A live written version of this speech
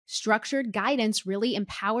Structured guidance really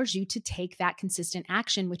empowers you to take that consistent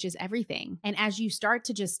action, which is everything. And as you start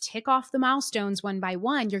to just tick off the milestones one by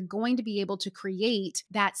one, you're going to be able to create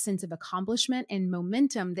that sense of accomplishment and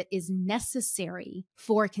momentum that is necessary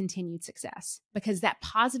for continued success. Because that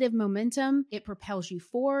positive momentum, it propels you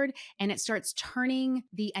forward and it starts turning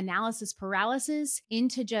the analysis paralysis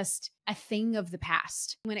into just a thing of the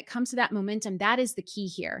past. When it comes to that momentum, that is the key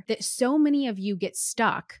here, that so many of you get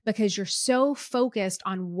stuck because you're so focused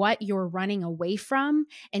on what you're running away from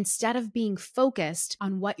instead of being focused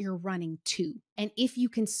on what you're running to. And if you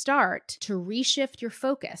can start to reshift your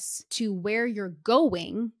focus to where you're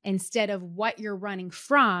going instead of what you're running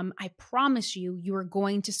from, I promise you, you are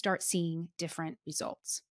going to start seeing different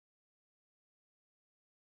results.